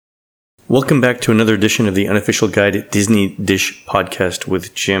Welcome back to another edition of the Unofficial Guide Disney Dish Podcast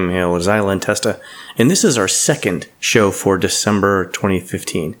with Jim Hill. It's Len Testa, and this is our second show for December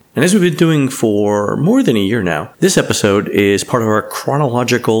 2015. And as we've been doing for more than a year now, this episode is part of our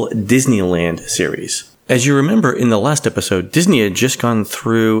chronological Disneyland series. As you remember, in the last episode, Disney had just gone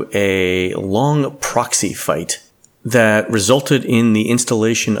through a long proxy fight that resulted in the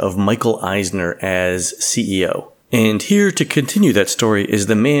installation of Michael Eisner as CEO. And here to continue that story is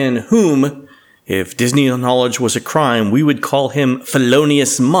the man whom, if Disney knowledge was a crime, we would call him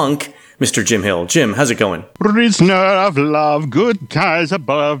Felonious Monk, Mr. Jim Hill. Jim, how's it going? Prisoner of love, good ties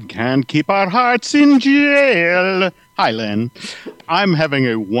above, can't keep our hearts in jail. Hi, Len. I'm having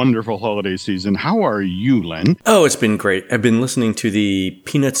a wonderful holiday season. How are you, Len? Oh, it's been great. I've been listening to the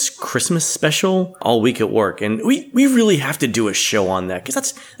Peanuts Christmas special all week at work, and we really have to do a show on that,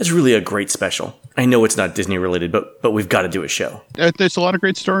 because that's really a great special. I know it's not Disney related, but we've got to do a show. There's a lot of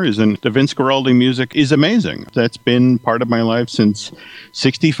great stories, and the Vince Guaraldi music is amazing. That's been part of my life since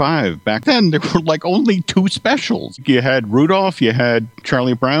 65. Back then, there were like only two specials. You had Rudolph, you had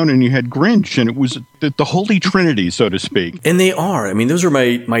Charlie Brown, and you had Grinch, and it was the holy trinity, so to speak. And they are. I mean, those are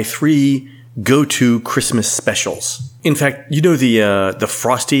my three go-to Christmas specials. In fact, you know the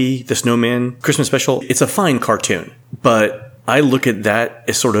Frosty the Snowman Christmas special? It's a fine cartoon, but I look at that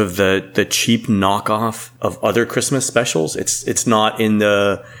as sort of the cheap knockoff of other Christmas specials. It's not in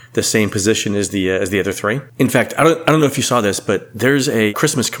the same position as the other three. In fact, I don't know if you saw this, but there's a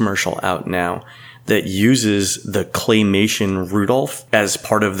Christmas commercial out now that uses the claymation Rudolph as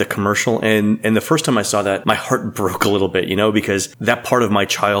part of the commercial. And the first time I saw that, my heart broke a little bit, because that part of my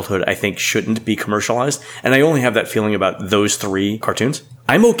childhood, I think, shouldn't be commercialized. And I only have that feeling about those three cartoons.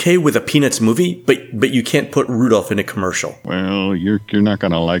 I'm okay with a Peanuts movie, but you can't put Rudolph in a commercial. Well, you're not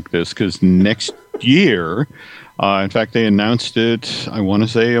going to like this, because next year, in fact, they announced it, I want to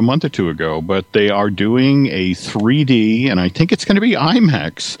say a month or two ago, but they are doing a 3D, and I think it's going to be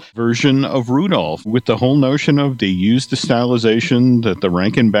IMAX version of Rudolph, with the whole notion of they use the stylization that the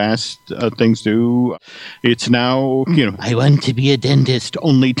Rankin Bass things do. It's now, I want to be a dentist,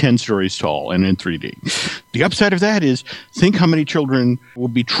 only 10 stories tall and in 3D. The upside of that is, think how many children will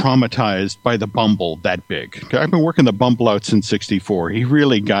be traumatized by the Bumble that big. I've been working the Bumble out since 64. He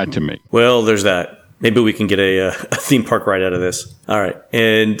really got to me. Well, there's that. Maybe we can get a theme park ride out of this. All right.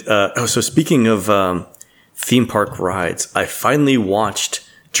 And so speaking of theme park rides, I finally watched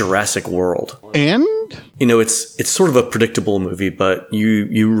Jurassic World. And? It's sort of a predictable movie, but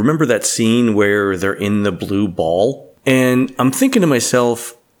you remember that scene where they're in the blue ball? And I'm thinking to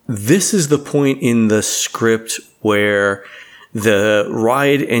myself, this is the point in the script where the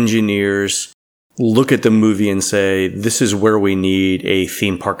ride engineers look at the movie and say, this is where we need a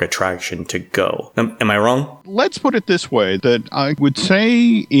theme park attraction to go. Am I wrong? Let's put it this way, that I would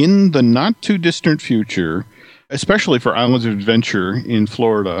say in the not too distant future, especially for Islands of Adventure in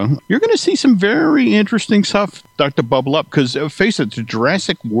Florida, you're going to see some very interesting stuff start to bubble up. Because face it, the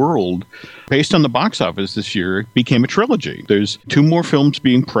Jurassic World, based on the box office this year, became a trilogy. There's 2 more films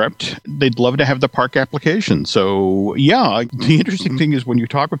being prepped. They'd love to have the park application. So, yeah, the interesting thing is when you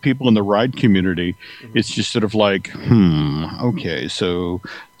talk with people in the ride community, it's just sort of like, okay, so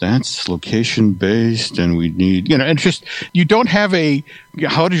that's location-based, and we need, and just, you don't have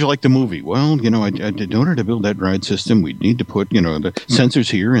how did you like the movie? Well, in order to build that ride system, we'd need to put, the sensors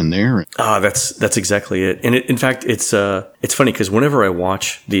here and there. That's exactly it. And in fact, it's funny, because whenever I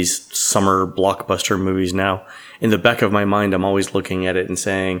watch these summer blockbuster movies now, in the back of my mind, I'm always looking at it and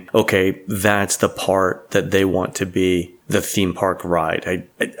saying, okay, that's the part that they want to be the theme park ride.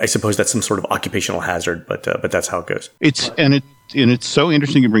 I suppose that's some sort of occupational hazard, but that's how it goes. It's so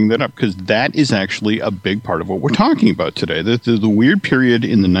interesting you bring that up, because that is actually a big part of what we're talking about today. The weird period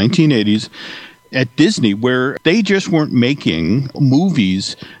in the 1980s at Disney where they just weren't making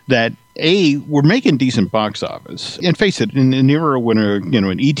movies that we're making decent box office. And face it, in an era when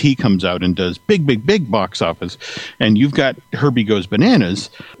an E.T. comes out and does big box office, and you've got Herbie Goes Bananas.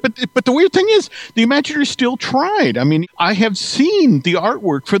 But the weird thing is, the Imagineers still tried. I mean, I have seen the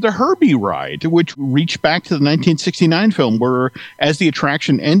artwork for the Herbie ride, which reached back to the 1969 film, where as the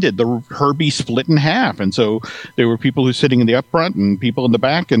attraction ended, the Herbie split in half. And so there were people who were sitting in the up front and people in the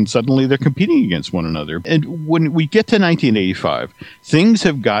back, and suddenly they're competing against one another. And when we get to 1985, things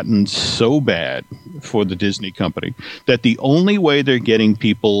have gotten so bad for the Disney company that the only way they're getting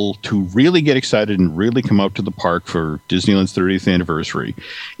people to really get excited and really come out to the park for Disneyland's 30th anniversary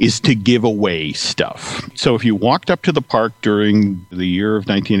is to give away stuff. So if you walked up to the park during the year of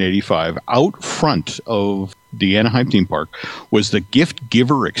 1985, out front of the Anaheim theme park was the gift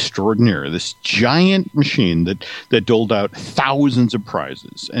giver extraordinaire, this giant machine that doled out thousands of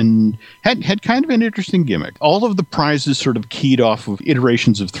prizes and had kind of an interesting gimmick. All of the prizes sort of keyed off of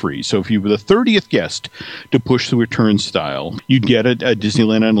iterations of 3. So if you were the 30th guest to push through a turnstile, you'd get a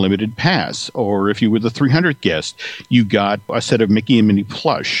Disneyland Unlimited pass. Or if you were the 300th guest, you got a set of Mickey and Minnie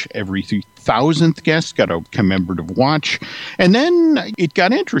plush. Every 3,000th guest got a commemorative watch. And then it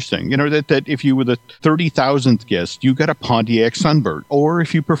got interesting, that if you were the 30,000th guest, you got a Pontiac Sunbird, or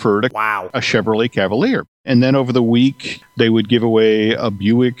if you preferred a Chevrolet Cavalier. And then over the week, they would give away a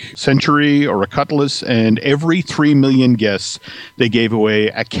Buick Century or a Cutlass, and every 3 million guests, they gave away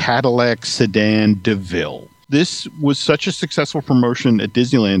a Cadillac sedan DeVille. This was such a successful promotion at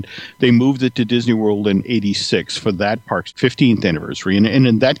Disneyland, they moved it to Disney World in 86 for that park's 15th anniversary. And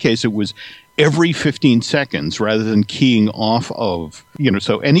in that case, it was every 15 seconds rather than keying off of,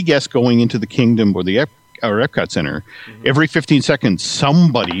 so any guest going into the Kingdom or the Epcot Center, every 15 seconds,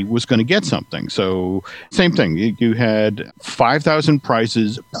 somebody was going to get something. So same thing. You had 5,000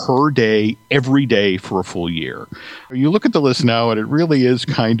 prizes per day, every day for a full year. You look at the list now, and it really is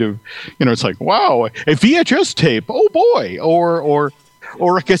kind of, it's like, wow, a VHS tape. Oh, boy. Or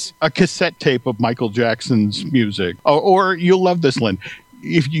a cassette tape of Michael Jackson's music. Or you'll love this, Lynn.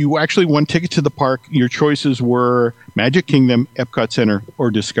 If you actually won tickets to the park, your choices were Magic Kingdom, Epcot Center,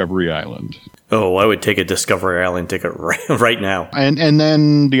 or Discovery Island. Oh, I would take a Discovery Island ticket right now. And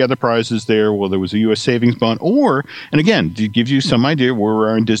then the other prizes there, well, there was a U.S. savings bond, and again, it gives you some idea where we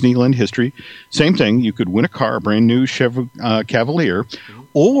are in Disneyland history. Same thing, you could win a car, a brand new Cavalier,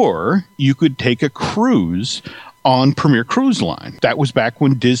 or you could take a cruise on Premier Cruise Line. That was back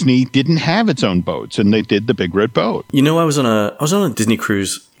when Disney didn't have its own boats, and they did the Big Red Boat. I was on a Disney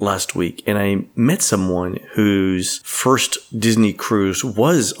cruise last week, and I met someone whose first Disney cruise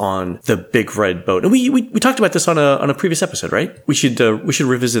was on the Big Red Boat. And we talked about this on a previous episode, right? We should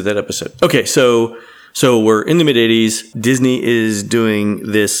revisit that episode. Okay, so we're in the mid-'80s. Disney is doing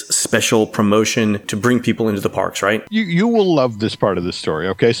this special promotion to bring people into the parks, right? You will love this part of the story,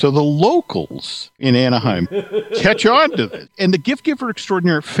 okay? So the locals in Anaheim catch on to this. And the gift giver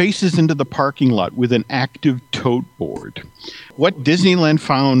extraordinaire faces into the parking lot with an active tote board. What Disneyland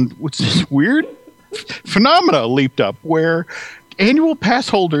found was this weird phenomena leaped up where annual pass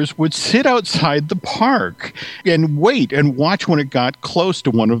holders would sit outside the park and wait and watch when it got close to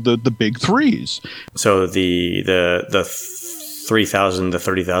one of the big 3s. So the 3,000, the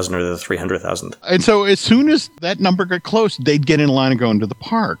 30,000, or the 300,000. And so as soon as that number got close, they'd get in line and go into the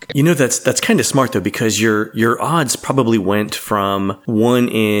park. That's kind of smart, though, because your odds probably went from 1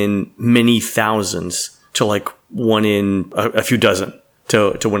 in many thousands to like 1 in a few dozen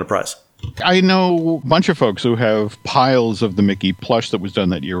to win a prize. I know a bunch of folks who have piles of the Mickey plush that was done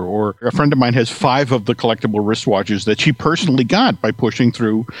that year, or a friend of mine has 5 of the collectible wristwatches that she personally got by pushing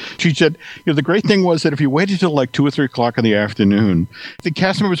through. She said, the great thing was that if you waited till like 2 or 3 o'clock in the afternoon, the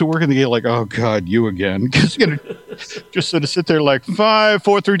cast members were working the gate like, oh God, you again. Because just sort of sit there like 5,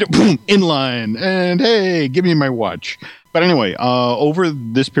 4, 3, 2, boom, in line, and hey, give me my watch. But anyway, over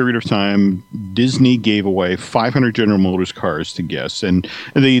this period of time, Disney gave away 500 General Motors cars to guests, and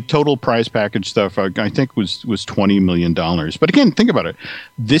the total prize package stuff, I think, was $20 million. But again, think about it.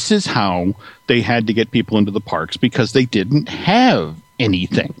 This is how they had to get people into the parks because they didn't have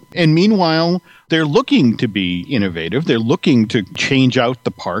anything. And meanwhile, they're looking to be innovative. They're looking to change out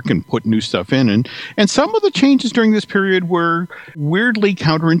the park and put new stuff in. And some of the changes during this period were weirdly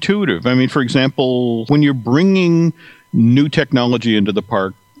counterintuitive. I mean, for example, when you're bringing new technology into the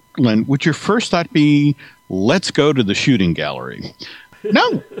park, Len, would your first thought be, let's go to the shooting gallery?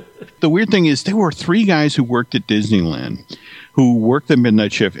 No. The weird thing is there were 3 guys who worked at Disneyland who worked the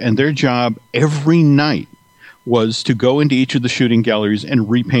midnight shift, and their job every night was to go into each of the shooting galleries and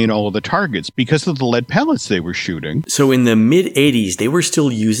repaint all of the targets because of the lead pellets they were shooting. So in the mid-'80s, they were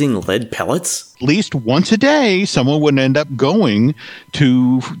still using lead pellets? At least once a day, someone would end up going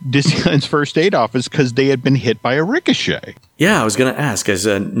to Disneyland's first aid office because they had been hit by a ricochet. Yeah, I was going to ask, has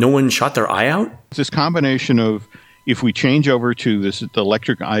no one shot their eye out? It's this combination of, if we change over to the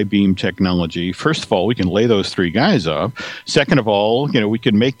electric I-beam technology, first of all, we can lay those 3 guys off. Second of all, we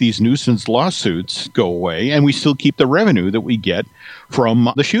can make these nuisance lawsuits go away, and we still keep the revenue that we get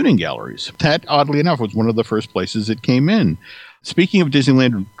from the shooting galleries. That, oddly enough, was one of the first places it came in. Speaking of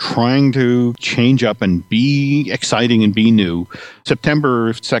Disneyland trying to change up and be exciting and be new,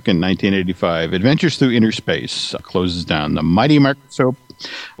 September 2nd, 1985, Adventures Through Inner Space closes down. The Mighty Microscope,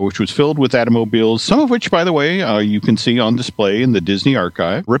 which was filled with automobiles, some of which, by the way, you can see on display in the Disney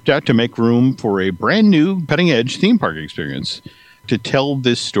archive, ripped out to make room for a brand new cutting-edge theme park experience. To tell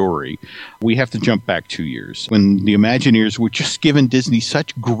this story, we have to jump back 2 years when the Imagineers were just giving Disney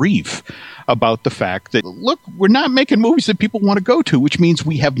such grief about the fact that, look, we're not making movies that people want to go to, which means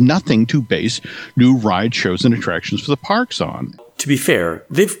we have nothing to base new ride shows and attractions for the parks on. To be fair,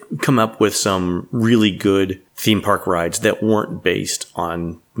 they've come up with some really good theme park rides that weren't based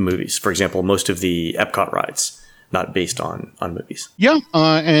on movies. For example, most of the Epcot rides, not based on movies. Yeah,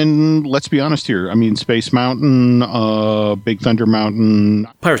 and let's be honest here. I mean, Space Mountain, Big Thunder Mountain.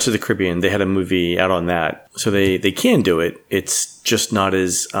 Pirates of the Caribbean, they had a movie out on that. So they can do it. It's just not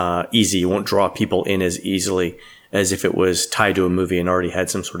as easy. You won't draw people in as easily as if it was tied to a movie and already had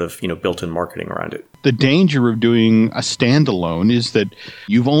some sort of, built-in marketing around it. The danger of doing a standalone is that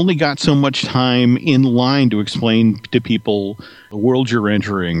you've only got so much time in line to explain to people the world you're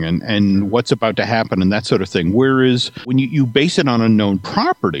entering and what's about to happen and that sort of thing. Whereas when you base it on a known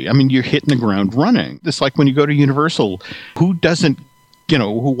property, I mean, you're hitting the ground running. It's like when you go to Universal, who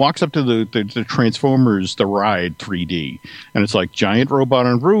walks up to the Transformers, the ride 3D, and it's like giant robot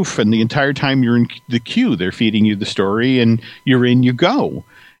on roof, and the entire time you're in the queue, they're feeding you the story, and you're in, you go.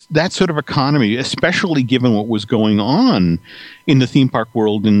 That sort of economy, especially given what was going on in the theme park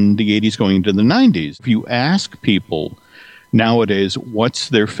world in the 80s going into the 90s. If you ask people nowadays what's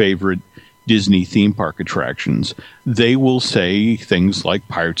their favorite Disney theme park attractions, they will say things like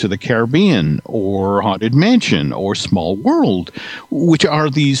Pirates of the Caribbean or Haunted Mansion or Small World, which are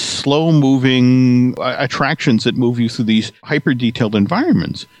these slow-moving attractions that move you through these hyper-detailed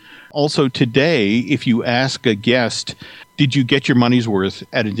environments. Also today, if you ask a guest, did you get your money's worth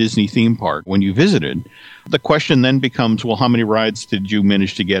at a Disney theme park when you visited? The question then becomes, well, how many rides did you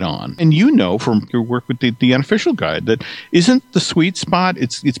manage to get on? And you know from your work with the unofficial guide that isn't the sweet spot,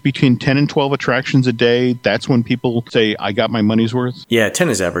 it's between 10 and 12 attractions a day. That's when people say, I got my money's worth. Yeah, 10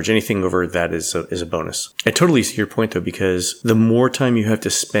 is average. Anything over that is a bonus. I totally see your point, though, because the more time you have to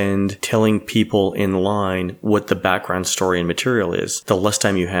spend telling people in line what the background story and material is, the less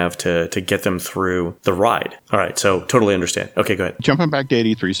time you have to get them through the ride. All right, so totally understand. Okay, go ahead. Jumping back to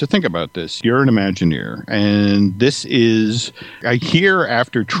 83, so think about this. You're an Imagineer. And this is a year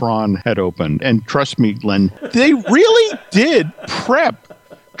after Tron had opened. And trust me, Glenn, they really did prep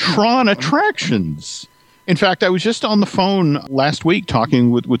Tron attractions. In fact, I was just on the phone last week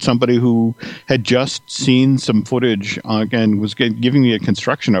talking with somebody who had just seen some footage and was giving me a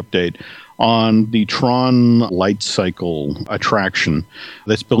construction update on the Tron Light Cycle attraction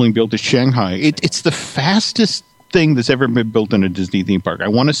that's being built at Shanghai. It's the fastest thing that's ever been built in a Disney theme park. I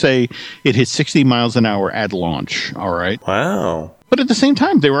want to say it hit 60 miles an hour at launch. All right. Wow. But at the same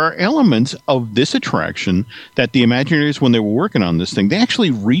time, there are elements of this attraction that the Imagineers, when they were working on this thing, they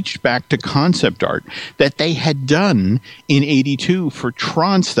actually reached back to concept art that they had done in 82 for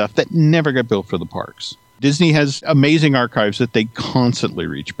Tron stuff that never got built for the parks. Disney has amazing archives that they constantly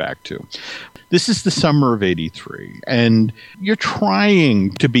reach back to. This is the summer of 83, and you're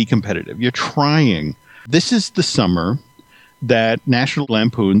trying to be competitive. You're trying. This is the summer that National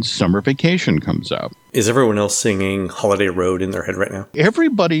Lampoon's Summer Vacation comes out. Is everyone else singing Holiday Road in their head right now?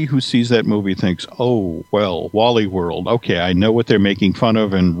 Everybody who sees that movie thinks, oh, well, Wally World. Okay, I know what they're making fun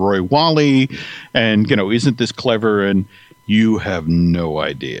of, and Roy Wally, and, isn't this clever? And you have no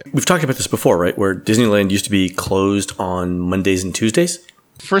idea. We've talked about this before, right? Where Disneyland used to be closed on Mondays and Tuesdays?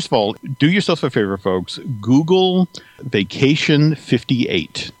 First of all, do yourself a favor, folks. Google Vacation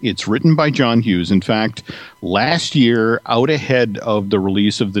 58. It's written by John Hughes. In fact, last year, out ahead of the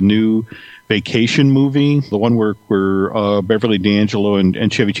release of the new Vacation movie, the one where Beverly D'Angelo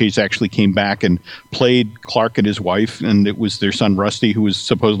and Chevy Chase actually came back and played Clark and his wife, and it was their son Rusty who was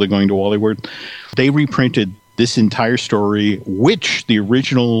supposedly going to Wally World. They reprinted this entire story, which the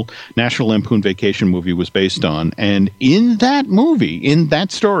original National Lampoon Vacation movie was based on. And in that movie, in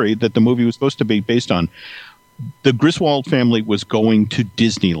that story that the movie was supposed to be based on, the Griswold family was going to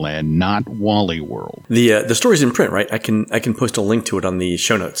Disneyland, not Wally World. The story's in print, right? I can post a link to it on the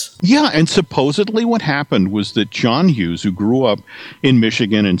show notes. Yeah, and supposedly what happened was that John Hughes, who grew up in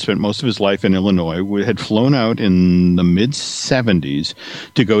Michigan and spent most of his life in Illinois, had flown out in the mid-'70s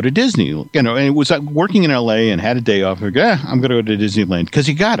to go to Disney. And it was working in L.A. and had a day off. I'm going to go to Disneyland because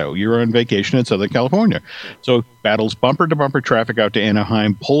you got to. You're on vacation in Southern California. So battles bumper-to-bumper traffic out to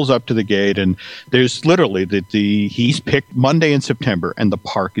Anaheim, pulls up to the gate, and there's literally he's picked Monday in September, and the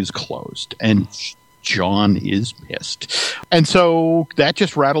park is closed. And John is pissed. And so that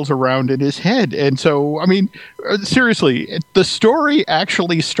just rattles around in his head. And so, I mean, seriously, the story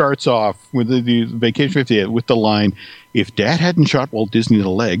actually starts off with the Vacation 58 with the line, if Dad hadn't shot Walt Disney in the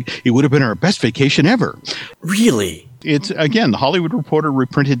leg, it would have been our best vacation ever. Really? It's, again, the Hollywood Reporter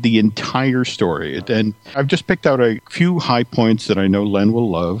reprinted the entire story. And I've just picked out a few high points that I know Len will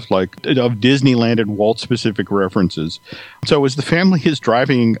love, like of Disneyland and Walt-specific references. So as the family is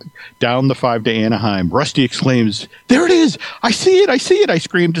driving down the 5 to Anaheim, Rusty exclaims, "There it is! I see it! I see it!" I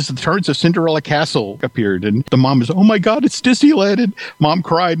screamed as the turrets of Cinderella Castle appeared. And the mom is, "Oh my God, it's Disneyland!" And Mom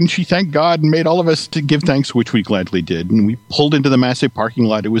cried, and she thanked God and made all of us to give thanks, which we gladly did. And we pulled into the massive parking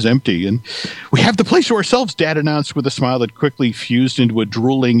lot. It was empty. And "We have the place to ourselves," Dad announced with a smile that quickly fused into a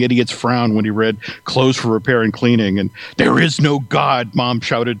drooling idiot's frown when he read "clothes for repair and cleaning." And "There is no God," Mom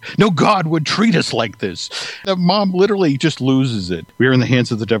shouted. "No God would treat us like this." The mom literally just loses it. "We are in the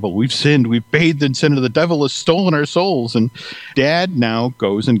hands of the devil. We've sinned. We've bathed in sin, and the devil has stolen our souls." And Dad now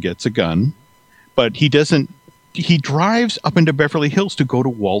goes and gets a gun, but he doesn't. He drives up into Beverly Hills to go to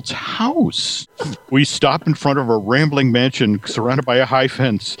Walt's house. We stop in front of a rambling mansion surrounded by a high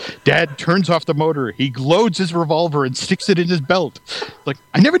fence. Dad turns off the motor. He loads his revolver and sticks it in his belt. Like,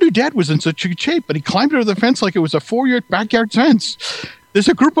 I never knew Dad was in such good shape, but he climbed over the fence like it was a 4-year backyard fence. There's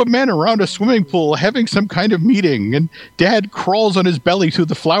a group of men around a swimming pool having some kind of meeting, and Dad crawls on his belly through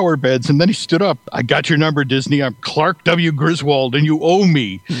the flower beds, and then he stood up. "I got your number, Disney. I'm Clark W. Griswold, and you owe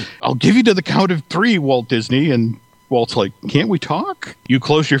me. I'll give you to the count of 3, Walt Disney." And Walt's like, "Can't we talk? You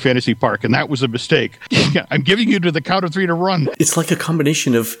closed your fantasy park, and that was a mistake. I'm giving you to the count of 3 to run." It's like a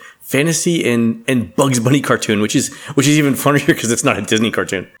combination of fantasy and Bugs Bunny cartoon, which is even funnier because it's not a Disney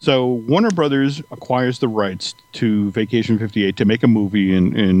cartoon. So Warner Brothers acquires the rights to Vacation 58 to make a movie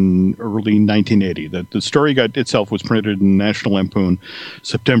in early 1980. The story itself was printed in National Lampoon,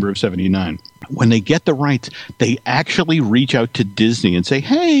 September of 79. When they get the rights, they actually reach out to Disney and say,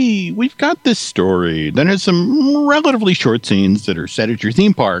 "Hey, we've got this story. Then there's some relatively short scenes that are set at your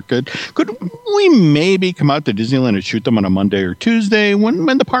theme park. Could we maybe come out to Disneyland and shoot them on a Monday or Tuesday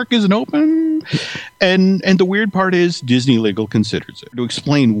when the park isn't open?" And the weird part is Disney Legal considers it. To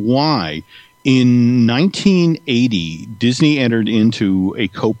explain why, in 1980, Disney entered into a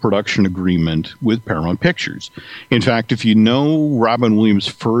co-production agreement with Paramount Pictures. In fact, if you know Robin Williams'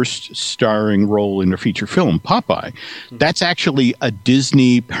 first starring role in a feature film, Popeye, that's actually a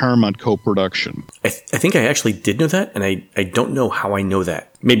Disney-Paramount co-production. I think I actually did know that, and I don't know how I know that.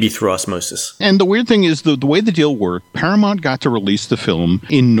 Maybe through osmosis. And the weird thing is the way the deal worked, Paramount got to release the film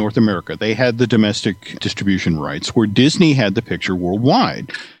in North America. They had the domestic distribution rights, where Disney had the picture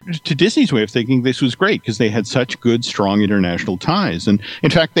worldwide. To Disney's way of thinking, this was great because they had such good, strong international ties. And in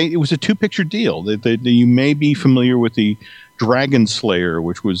fact, it was a 2-picture deal. You may be familiar with the Dragon Slayer,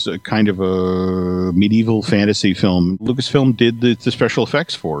 which was a kind of a medieval fantasy film. Lucasfilm did the special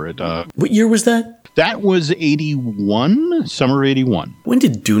effects for it. What year was that? That was 81, summer of 81. When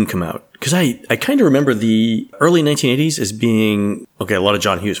did Dune come out? Because I kind of remember the early 1980s as being, a lot of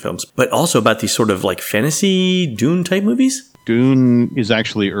John Hughes films, but also about these sort of like fantasy Dune type movies. Dune is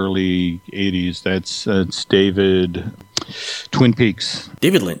actually early 80s. That's David... Twin Peaks.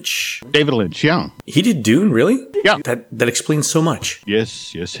 David Lynch. David Lynch, yeah. He did Dune, really? Yeah. That explains so much.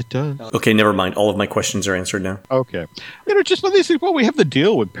 Yes, it does. Okay, never mind. All of my questions are answered now. Okay. Just when they say, well, we have the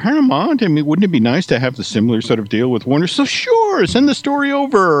deal with Paramount. I mean, wouldn't it be nice to have the similar sort of deal with Warner? So sure, send the story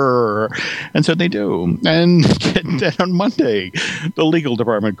over. And so they do. And then on Monday, the legal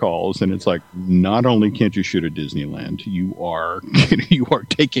department calls, and it's like, not only can't you shoot at Disneyland, you are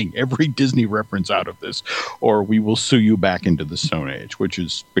taking every Disney reference out of this, or we will sue you back into the Stone Age, which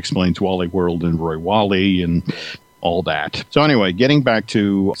explains Wally World and Roy Wally and all that. So anyway, getting back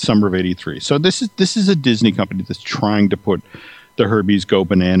to summer of 83. So this is a Disney company that's trying to put the Herbies Go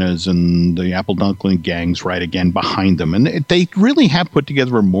Bananas and the Apple Dunkling gangs right again behind them. And they really have put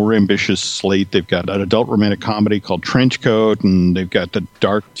together a more ambitious slate. They've got an adult romantic comedy called Trenchcoat, and they've got the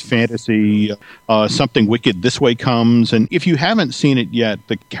dark fantasy, Something Wicked This Way Comes. And if you haven't seen it yet,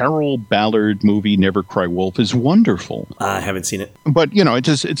 the Carol Ballard movie Never Cry Wolf is wonderful. I haven't seen it. But,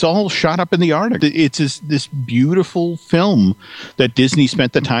 it's all shot up in the Arctic. It's this beautiful film that Disney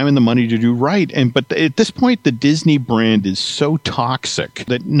spent the time and the money to do right. But at this point, the Disney brand is so toxic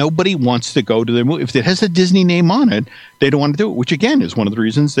that nobody wants to go to their movie. If it has a Disney name on it, they don't want to do it, which again is one of the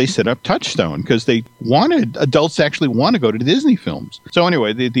reasons they set up Touchstone, because they wanted adults to actually want to go to Disney films. So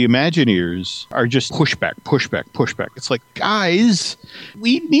anyway, the Imagineers are just pushback. It's like, guys,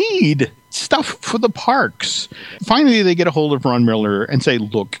 we need stuff for the parks. Finally, they get a hold of Ron Miller and say,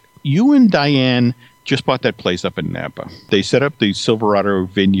 look, you and Diane just bought that place up in Napa. They set up the Silverado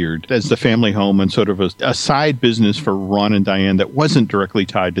Vineyard as the family home and sort of a side business for Ron and Diane that wasn't directly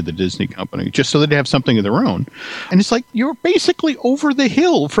tied to the Disney company, just so they'd have something of their own. And it's like, you're basically over the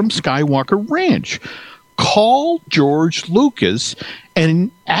hill from Skywalker Ranch. Call George Lucas and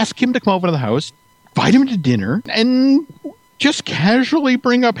ask him to come over to the house, invite him to dinner, and just casually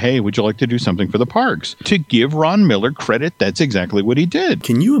bring up, hey, would you like to do something for the parks? To give Ron Miller credit, that's exactly what he did.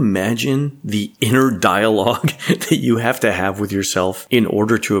 Can you imagine the inner dialogue that you have to have with yourself in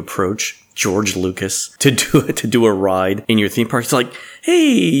order to approach George Lucas to do a ride in your theme park? It's like,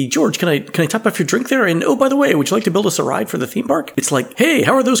 hey, George, can I top off your drink there? And oh, by the way, would you like to build us a ride for the theme park? It's like, hey,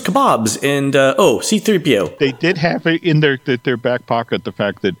 how are those kebabs? And C-3PO. They did have it in their back pocket, the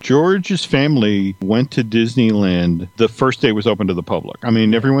fact that George's family went to Disneyland the first day it was open to the public. I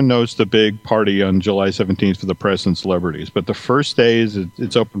mean, everyone knows the big party on July 17th for the press and celebrities, but the first day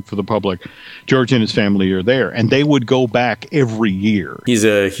it's open for the public. George and his family are there, and they would go back every year. He's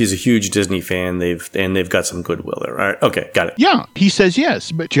a huge Disney fan. They've got some goodwill there. All right, okay, got it. Yeah, he says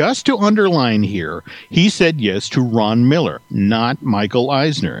yes, but just to underline here, he said yes to Ron Miller, not Michael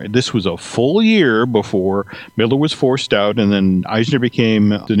Eisner. This was a full year before Miller was forced out, and then Eisner became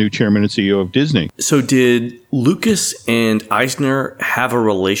the new chairman and CEO of Disney. So did Lucas and Eisner have a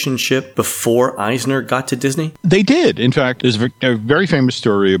relationship before Eisner got to Disney? They did. In fact, there's a very famous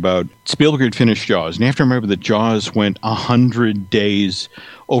story about Spielberg had finished Jaws, and you have to remember that Jaws went 100 days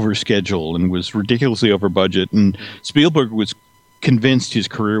over schedule and was ridiculously over budget, and Spielberg was convinced his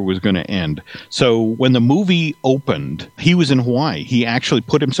career was going to end. So when the movie opened, he was in Hawaii. He actually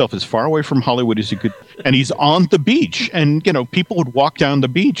put himself as far away from Hollywood as he could, and he's on the beach. And, people would walk down the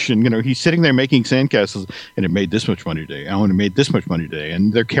beach, and, he's sitting there making sandcastles, and it made this much money today. Oh, and it made this much money today.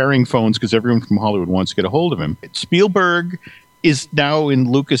 And they're carrying phones because everyone from Hollywood wants to get a hold of him. Spielberg is now in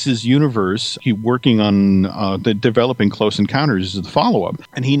Lucas's universe. He's working on the developing Close Encounters as the follow-up,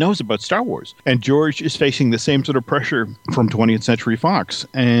 and he knows about Star Wars. And George is facing the same sort of pressure from 20th Century Fox.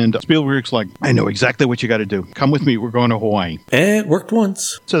 And Spielberg's like, I know exactly what you got to do. Come with me. We're going to Hawaii. It worked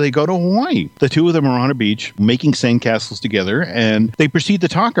once. So they go to Hawaii. The two of them are on a beach making sandcastles together, and they proceed to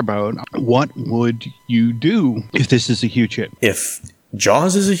talk about what would you do if this is a huge hit. If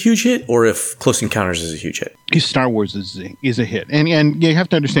Jaws is a huge hit, or if Close Encounters is a huge hit? Star Wars is a hit. And you have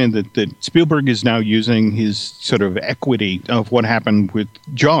to understand that Spielberg is now using his sort of equity of what happened with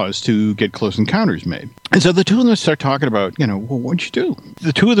Jaws to get Close Encounters made. And so the two of them start talking about, well, what'd you do?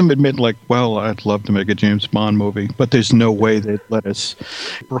 The two of them admit, like, well, I'd love to make a James Bond movie, but there's no way they'd let us.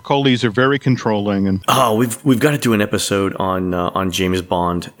 Broccolis are very controlling. And we've got to do an episode on James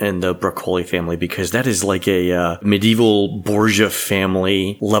Bond and the Broccoli family, because that is like a medieval Borgia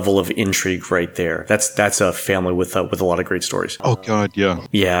family level of intrigue right there. That's a family with a lot of great stories. Oh, God, yeah.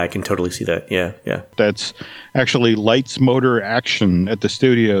 Yeah, I can totally see that. Yeah. That's actually Lights, Motor, Action at the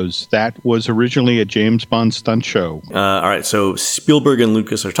studios. That was originally a James Bond stunt show. All right, so Spielberg and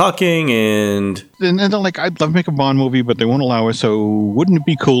Lucas are talking, and they're like, I'd love to make a Bond movie, but they won't allow us, so wouldn't it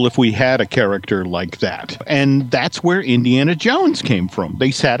be cool if we had a character like that? And that's where Indiana Jones came from. They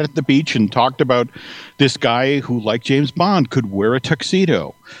sat at the beach and talked about this guy who, like James Bond, could wear a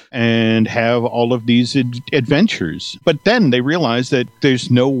tuxedo and have all of these adventures. But then they realized that there's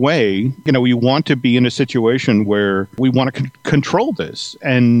no way, we want to be in a situation where we want to control this,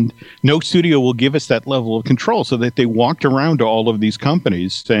 and no studio will give us that level of control. So that they walked around to all of these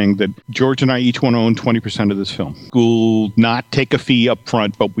companies saying that George and I each want to own 20% of this film. We'll not take a fee up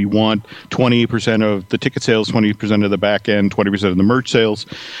front, but we want 20% of the ticket sales, 20% of the back end, 20% of the merch sales.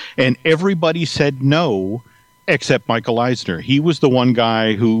 And everybody said no, except Michael Eisner. He was the one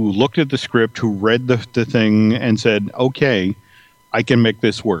guy who looked at the script, who read the thing and said, okay, I can make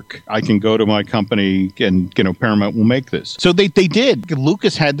this work. I can go to my company and, Paramount will make this. So they did.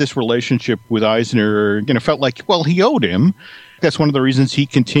 Lucas had this relationship with Eisner, felt like, well, he owed him. That's one of the reasons he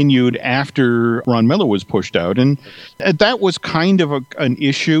continued after Ron Miller was pushed out. And that was kind of an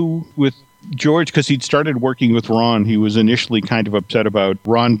issue with George, because he'd started working with Ron. He was initially kind of upset about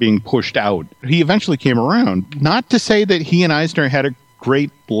Ron being pushed out. He eventually came around. Not to say that he and Eisner had a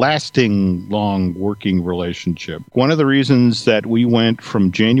great, lasting, long working relationship. One of the reasons that we went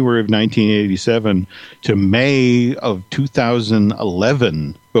from January of 1987 to May of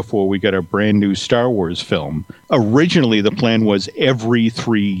 2011 before we got a brand new Star Wars film. Originally, the plan was every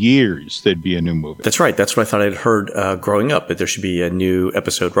 3 years there'd be a new movie. That's right. That's what I thought I'd heard growing up, that there should be a new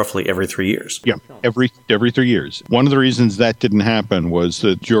episode roughly every 3 years. Yeah, every 3 years. One of the reasons that didn't happen was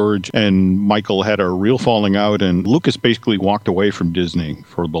that George and Michael had a real falling out, and Lucas basically walked away from Disney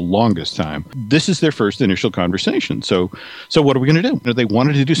for the longest time. This is their first initial conversation. So what are we going to do? They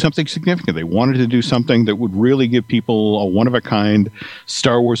wanted to do something significant. They wanted to do something that would really give people a one-of-a-kind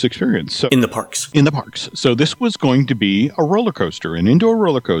Star Wars experience. So, in the parks. So this was going to be a roller coaster, an indoor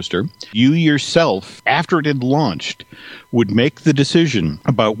roller coaster. You yourself, after it had launched, would make the decision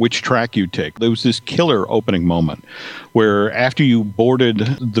about which track you'd take. There was this killer opening moment where after you boarded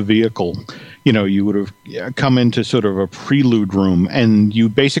the vehicle, you would have come into sort of a prelude room, and you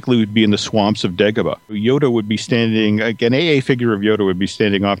basically would be in the swamps of Dagobah. Yoda would be standing, like an AA figure of Yoda would be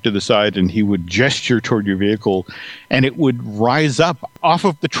standing off to the side, and he would gesture toward your vehicle, and it would rise up off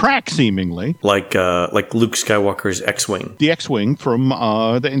of the track, seemingly. Like Luke Skywalker's X-Wing. The X-Wing from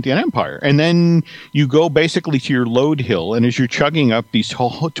the Indian Empire. And then you go basically to your load hill, and as you're chugging up, these two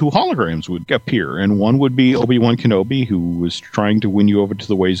holograms would appear, and one would be Obi-Wan Kenobi, who was trying to win you over to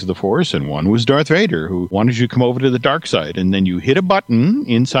the ways of the Force, and one was Darth Vader, who wanted you to come over to the dark side. And then you hit a button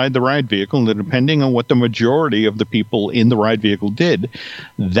inside the ride vehicle, and depending on what the majority of the people in the ride vehicle did,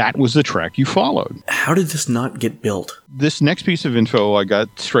 that was the track you followed. How did this not get built? This next piece of info I got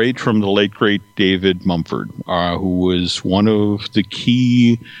straight from the late, great David Mumford, who was one of the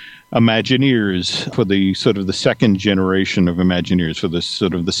key Imagineers for the sort of the second generation of Imagineers, for the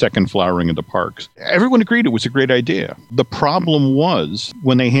sort of the second flowering of the parks. Everyone agreed it was a great idea. The problem was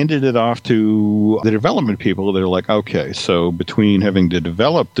when they handed it off to the development people, they're like, okay, so between having to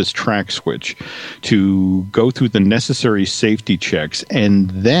develop this track switch, to go through the necessary safety checks, and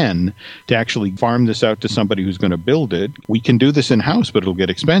then to actually farm this out to somebody who's going to build it, we can do this in-house, but it'll get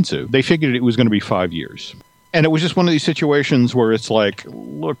expensive. They figured it was going to be 5 years. And it was just one of these situations where it's like,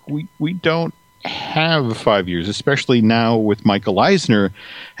 look, we don't have 5 years, especially now with Michael Eisner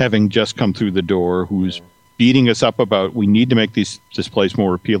having just come through the door, who's beating us up about we need to make this place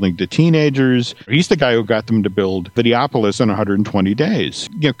more appealing to teenagers. He's the guy who got them to build Videopolis in 120 days.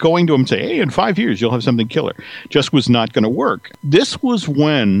 Going to him and say, hey, in 5 years, you'll have something killer, just was not going to work. This was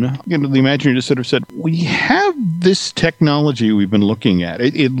when the Imagineers sort of said, we have this technology we've been looking at.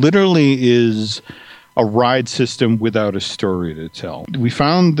 It literally is a ride system without a story to tell. We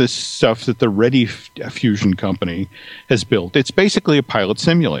found this stuff that the Ready Fusion company has built. It's basically a pilot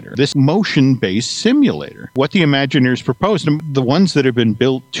simulator, this motion-based simulator. What the Imagineers proposed, the ones that have been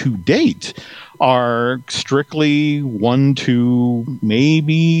built to date, are strictly 1 to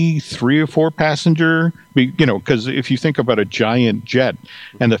maybe 3 or 4 passenger, because if you think about a giant jet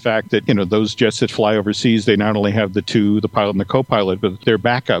and the fact that, those jets that fly overseas, they not only have the pilot and the co-pilot, but they're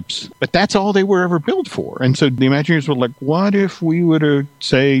backups. But that's all they were ever built for. And so the Imagineers were like, what if we were to,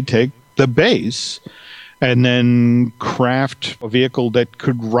 say, take the base and then craft a vehicle that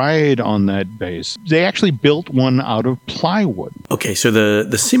could ride on that base? They actually built one out of plywood. Okay, so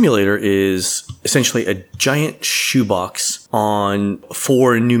the simulator is essentially a giant shoebox on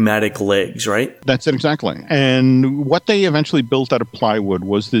 4 pneumatic legs, right? That's it, exactly. And what they eventually built out of plywood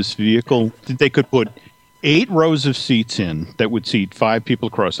was this vehicle that they could put 8 rows of seats in that would seat 5 people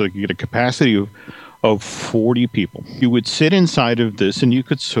across, so they could get a capacity of 40 people. You would sit inside of this and you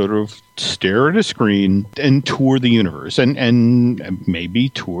could sort of stare at a screen and tour the universe and maybe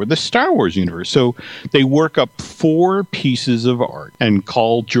tour the Star Wars universe. So they work up 4 pieces of art and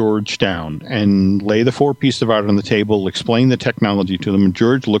call George down and lay the 4 pieces of art on the table, explain the technology to them, and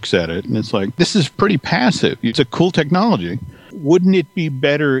George looks at it and it's like, this is pretty passive. It's a cool technology. Wouldn't it be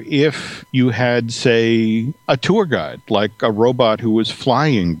better if you had, say, a tour guide, like a robot who was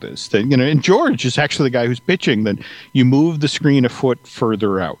flying this thing? And George is actually the guy who's pitching that you move the screen a foot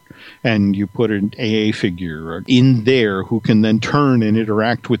further out and you put an AA figure in there who can then turn and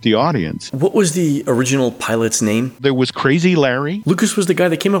interact with the audience. What was the original pilot's name? There was Crazy Larry. Lucas was the guy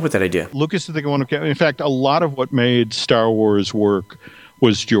that came up with that idea. Lucas is the one who, in fact, a lot of what made Star Wars work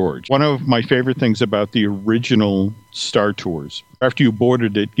was George. One of my favorite things about the original Star Tours, after you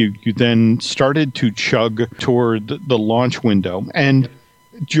boarded it, you then started to chug toward the launch window. And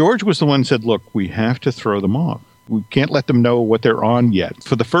George was the one who said, look, we have to throw them off. We can't let them know what they're on yet.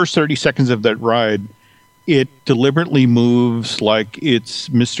 For the first 30 seconds of that ride, it deliberately moves like it's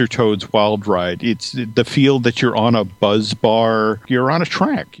Mr. Toad's Wild Ride. It's the feel that you're on a buzz bar, you're on a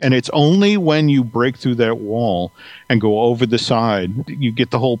track. And it's only when you break through that wall and go over the side, you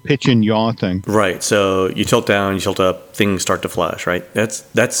get the whole pitch and yaw thing. Right. So you tilt down, you tilt up, things start to flash, right? That's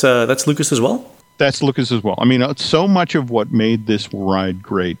Lucas as well? That's Lucas as well. I mean, so much of what made this ride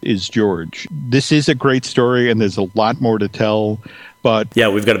great is George. This is a great story, and there's a lot more to tell. But yeah,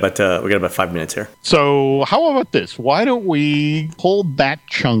 we got about 5 minutes here. So how about this? Why don't we hold that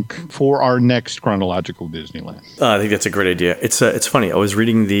chunk for our next chronological Disneyland? I think that's a great idea. It's funny. I was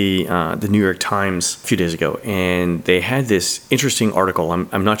reading the New York Times a few days ago, and they had this interesting article.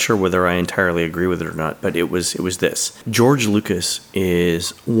 I'm not sure whether I entirely agree with it or not, but it was this. George Lucas is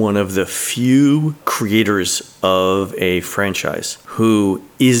one of the few creators of a franchise who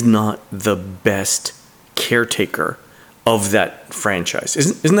is not the best caretaker of that franchise.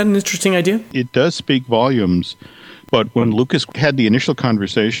 Isn't that an interesting idea? It does speak volumes But when Lucas had the initial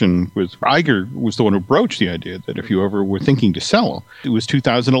conversation with Iger, was the one who broached the idea that if you ever were thinking to sell, it was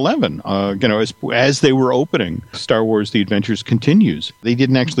 2011. As they were opening Star Wars: The Adventures Continues, they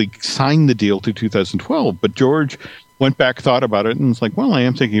didn't actually sign the deal to 2012, but George went back, thought about it, and was like, well, I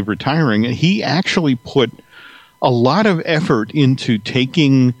am thinking of retiring. And he actually put a lot of effort into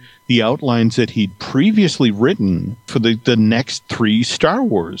taking the outlines that he'd previously written for the next 3 Star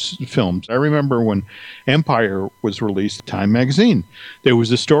Wars films. I remember when Empire was released, Time magazine, there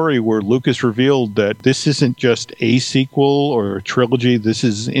was a story where Lucas revealed that this isn't just a sequel or a trilogy. This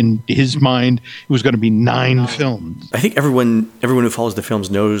is, in his mind, it was going to be 9 films. I think everyone who follows the films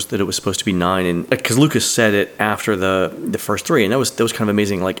knows that it was supposed to be 9, and because Lucas said it after the first 3, and that was kind of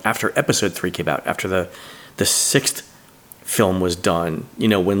amazing. Like after Episode 3 came out, after the 6th film was done,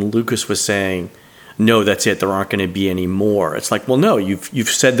 when Lucas was saying, no, that's it, there aren't going to be any more. It's like, well, no, you've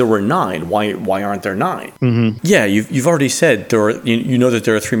said there were 9. Why aren't there 9? Mm-hmm. Yeah, you've already said there are. You know that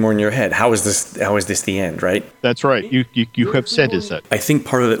there are 3 more in your head. How is this the end, right? That's right. You have said is that. I think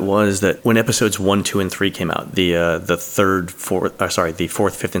part of it was that when episodes 1, 2, and 3 came out, the 4th,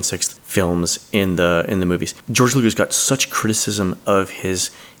 5th, and 6th films in the movies, George Lucas got such criticism of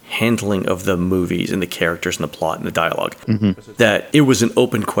his handling of the movies and the characters and the plot and the dialogue, that it was an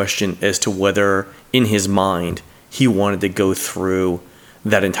open question as to whether in his mind he wanted to go through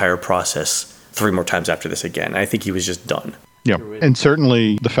that entire process 3 more times after this again. I think he was just done. Yeah, and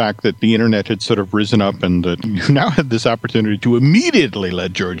certainly the fact that the internet had sort of risen up and that you now had this opportunity to immediately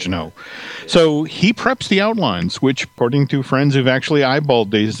let George know. So he preps the outlines, which, according to friends who've actually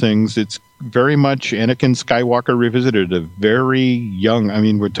eyeballed these things, it's very much Anakin Skywalker revisited, a very young,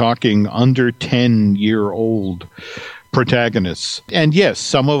 we're talking under 10-year-old protagonists. And yes,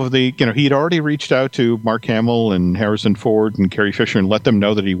 some of the, he'd already reached out to Mark Hamill and Harrison Ford and Carrie Fisher and let them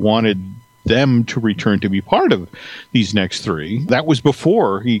know that he wanted them to return to be part of these next 3. That was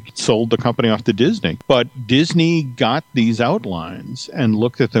before he sold the company off to Disney. But Disney got these outlines and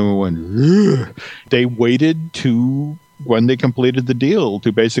looked at them and went, ugh. They waited to when they completed the deal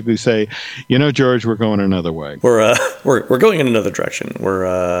to basically say, George, we're going another way. We're going in another direction.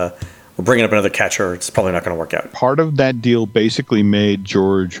 We're bringing up another catcher. It's probably not going to work out. Part of that deal basically made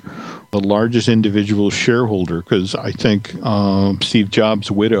George the largest individual shareholder, because I think Steve Jobs'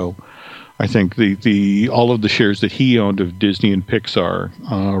 widow, I think the all of the shares that he owned of Disney and Pixar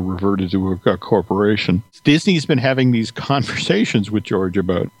reverted to a corporation. Disney's been having these conversations with George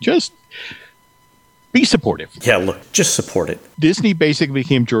about just be supportive. Yeah, look, just support it. Disney basically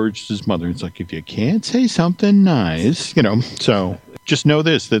became George's mother. It's like, if you can't say something nice, so just know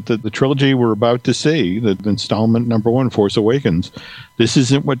this, that the trilogy we're about to see, the installment number 1, Force Awakens, this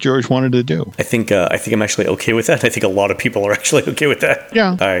isn't what George wanted to do. I think I'm actually okay with that. I think a lot of people are actually okay with that.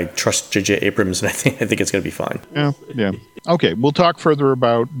 Yeah. I trust J.J. Abrams, and I think it's going to be fine. Yeah. Okay, we'll talk further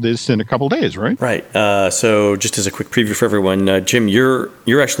about this in a couple days, right? Right. So just as a quick preview for everyone, Jim, you're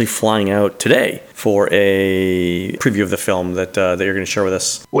actually flying out today for a preview of the film that you're going to share with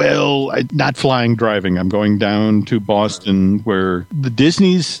us. Well, not flying, driving. I'm going down to Boston, where the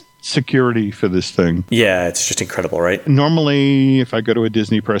Disney's security for this thing. Yeah, it's just incredible, right? Normally, if I go to a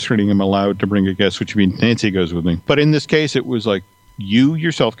Disney press screening, I'm allowed to bring a guest, which means Nancy goes with me. But in this case, it was like, you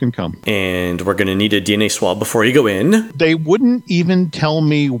yourself can come. And we're going to need a DNA swab before you go in. They wouldn't even tell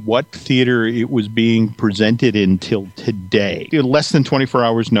me what theater it was being presented in till today. Less than 24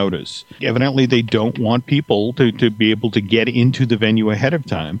 hours notice. Evidently, they don't want people to be able to get into the venue ahead of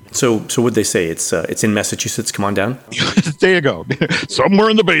time. So what'd they say? It's in Massachusetts. Come on down. There you go. Somewhere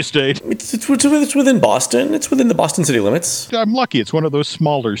in the Bay State. It's within Boston. It's within the Boston city limits. I'm lucky. It's one of those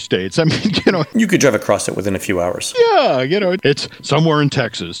smaller states. You could drive across it within a few hours. Yeah, it's somewhere in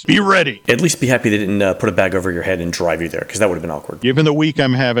Texas. Be ready. At least be happy they didn't put a bag over your head and drive you there, because that would have been awkward. Given the week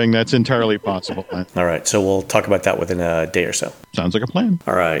I'm having, that's entirely possible. All right, so we'll talk about that within a day or so. Sounds like a plan.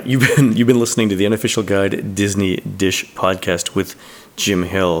 All right, you've been listening to the Unofficial Guide Disney Dish podcast with Jim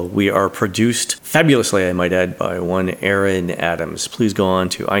Hill. We are produced fabulously, I might add, by one Aaron Adams. Please go on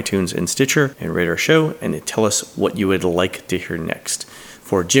to iTunes and Stitcher and rate our show and tell us what you would like to hear next.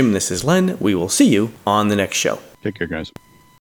 For Jim, this is Len. We will see you on the next show. Take care, guys.